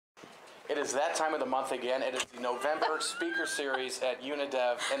It is that time of the month again. It is the November Speaker Series at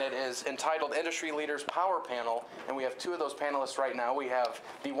Unidev, and it is entitled Industry Leaders Power Panel. And we have two of those panelists right now. We have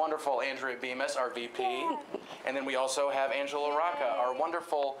the wonderful Andrea Bemis, our VP, and then we also have Angela Rocca, our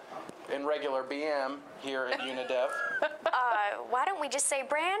wonderful and regular BM here at Unidev. Why don't we just say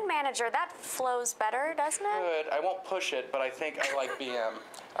brand manager? That flows better, doesn't it? Good. I won't push it, but I think I like BM.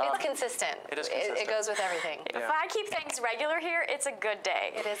 It's consistent. It is consistent. It goes with everything. If I keep things regular here, it's a good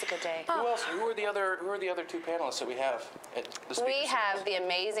day. It is a good day. Who else? Who are the other two panelists that we have at the Speaker We have Series? the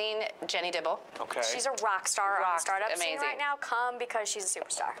amazing Jenny Dibble. Okay. She's a rock star on the startup scene amazing. right now. Come because she's a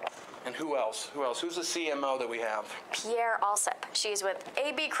superstar. And who else? Who else? Who's the CMO that we have? Pierre Alsep. She's with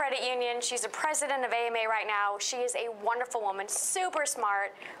AB Credit Union. She's the president of AMA right now. She is a wonderful woman, super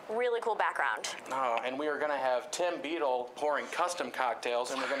smart, really cool background. And we are going to have Tim Beadle pouring custom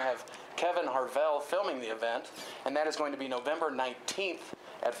cocktails, and we're going to have Kevin Harvell filming the event, and that is going to be November 19th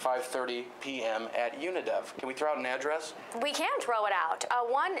at 5:30 p.m. at Unidev. Can we throw out an address? We can throw it out.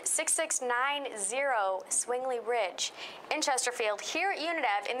 16690 Swingley Ridge in Chesterfield, here at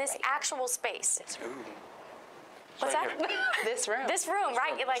Unidev in this actual space. Ooh. What's right that? here. This room. This room,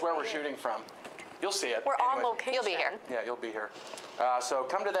 right? That's where we're shooting from. You'll see it. We're on Anyway. location. You'll be here. Yeah, you'll be here. So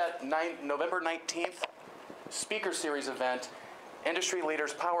come to that November 19th Speaker Series event, Industry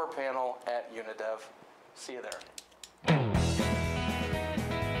Leaders Power Panel at Unidev. See you there.